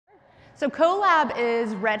So CO.LAB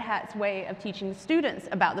is Red Hat's way of teaching students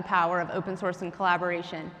about the power of open source and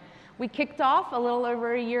collaboration. We kicked off a little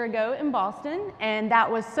over a year ago in Boston, and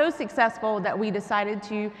that was so successful that we decided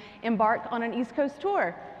to embark on an East Coast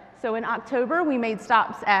tour. So in October, we made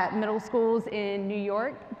stops at middle schools in New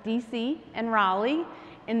York, DC, and Raleigh.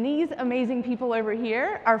 And these amazing people over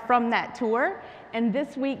here are from that tour, and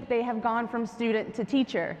this week they have gone from student to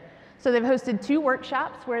teacher. So they've hosted 2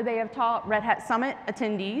 workshops where they have taught Red Hat Summit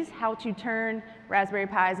attendees how to turn Raspberry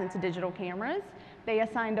Pis into digital cameras. They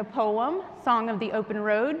assigned a poem, Song of the Open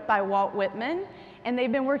Road by Walt Whitman, and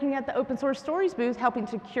they've been working at the Open Source Stories booth helping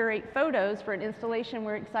to curate photos for an installation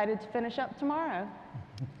we're excited to finish up tomorrow.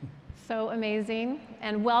 So amazing,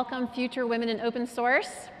 and welcome future women in open source.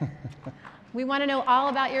 We want to know all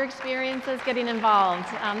about your experiences getting involved.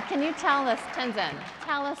 Can you tell us, Tenzin,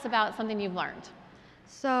 tell us about something you've learned?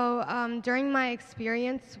 So during my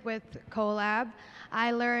experience with CO.LAB,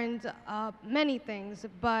 I learned many things,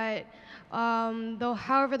 but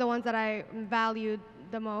however, the ones that I valued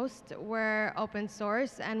the most were open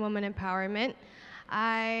source and women empowerment.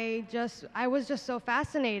 I was just so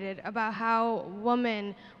fascinated about how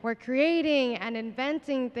women were creating and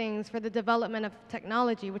inventing things for the development of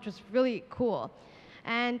technology, which was really cool.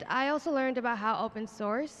 And I also learned about how open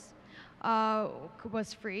source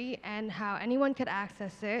was free and how anyone could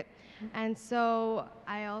access it. And so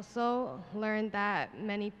I also learned that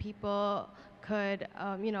many people could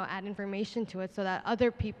add information to it so that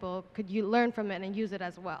other people could learn from it and use it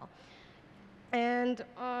as well. And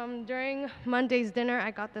during Monday's dinner,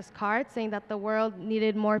 I got this card saying that the world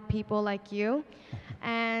needed more people like you.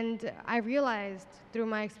 And I realized through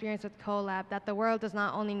my experience with CO.LAB that the world does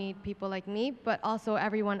not only need people like me, but also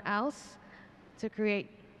everyone else to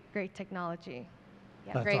create great technology.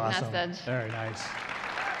 Yeah, That's great awesome. message. Very nice.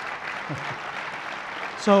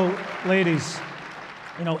 So, ladies,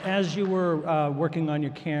 as you were working on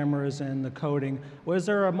your cameras and the coding, was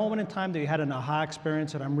there a moment in time that you had an aha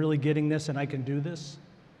experience that I'm really getting this and I can do this?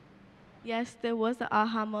 Yes, there was an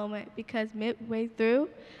aha moment because midway through,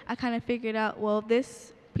 I kind of figured out, well,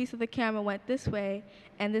 this piece of the camera went this way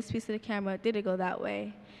and this piece of the camera didn't go that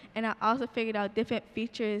way. And I also figured out different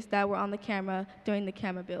features that were on the camera during the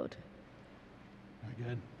camera build. Very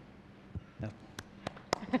good. Yeah.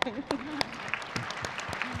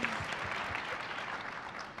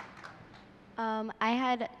 I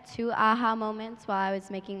had 2 aha moments while I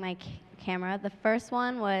was making my camera. The first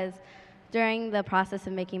one was during the process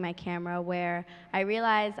of making my camera where I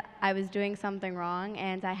realized I was doing something wrong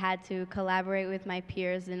and I had to collaborate with my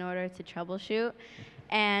peers in order to troubleshoot.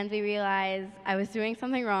 And we realized I was doing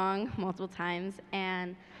something wrong multiple times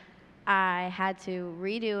and I had to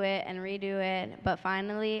redo it, but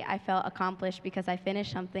finally I felt accomplished because I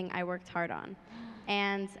finished something I worked hard on.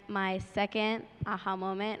 And my second aha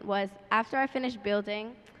moment was after I finished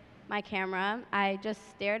building my camera, I just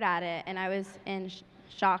stared at it and I was in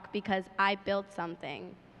shock because I built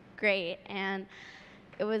something great and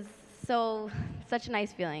it was such a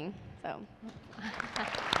nice feeling.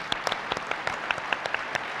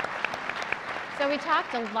 So we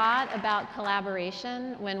talked a lot about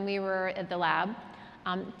collaboration when we were at the lab.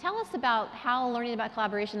 Tell us about how learning about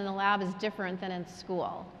collaboration in the lab is different than in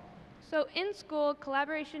school. So in school,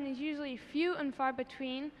 collaboration is usually few and far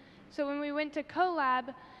between. So when we went to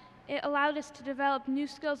CO.LAB, it allowed us to develop new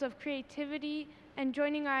skills of creativity and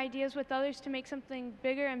joining our ideas with others to make something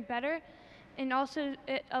bigger and better. And also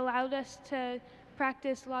it allowed us to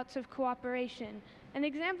practice lots of cooperation. An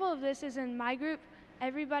example of this is in my group,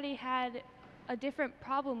 everybody had a different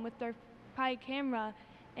problem with their Pi camera,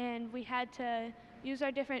 and we had to use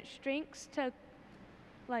our different strengths to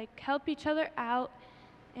help each other out.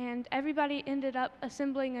 And everybody ended up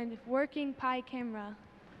assembling a working Pi camera.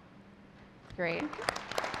 Great.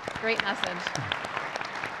 Great message.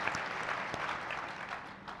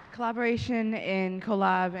 Collaboration in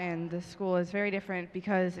CO.LAB and the school is very different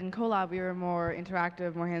because in CO.LAB we were more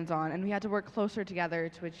interactive, more hands-on, and we had to work closer together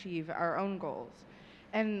to achieve our own goals.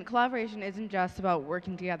 And collaboration isn't just about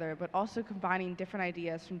working together, but also combining different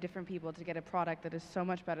ideas from different people to get a product that is so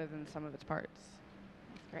much better than the sum of its parts.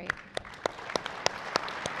 That's great.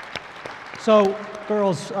 So,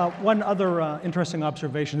 girls, one other interesting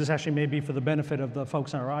observation, this actually may be for the benefit of the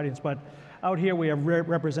folks in our audience, but out here we have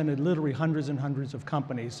represented literally hundreds and hundreds of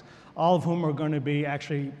companies, all of whom are going to be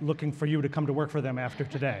actually looking for you to come to work for them after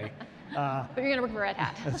today. But you're going to work for Red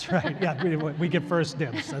Hat. That's right, yeah, we get first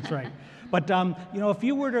dibs, that's right. But if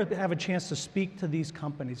you were to have a chance to speak to these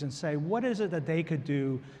companies and say, what is it that they could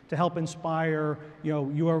do to help inspire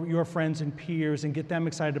your friends and peers and get them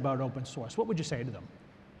excited about open source, what would you say to them?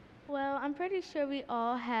 Well, I'm pretty sure we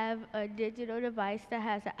all have a digital device that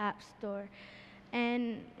has an app store.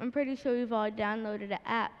 And I'm pretty sure we've all downloaded an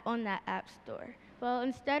app on that app store. Well,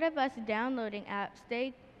 instead of us downloading apps,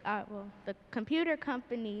 the computer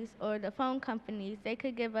companies or the phone companies, they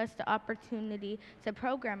could give us the opportunity to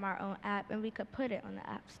program our own app, and we could put it on the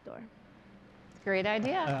app store. Great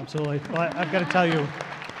idea. Absolutely. Well, I've got to tell you,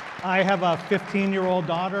 I have a 15-year-old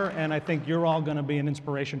daughter, and I think you're all going to be an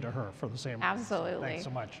inspiration to her for the same reason. Absolutely. Thanks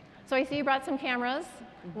so much. So I see you brought some cameras.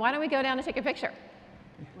 Why don't we go down and take a picture?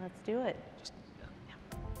 Let's do it.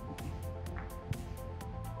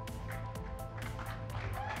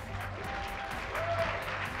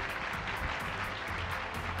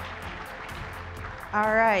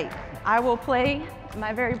 All right, I will play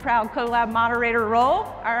my very proud CO.LAB moderator role.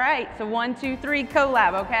 All right, so 1, 2, 3,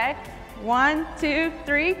 CO.LAB, okay? 1, 2,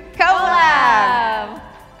 3, CO.LAB.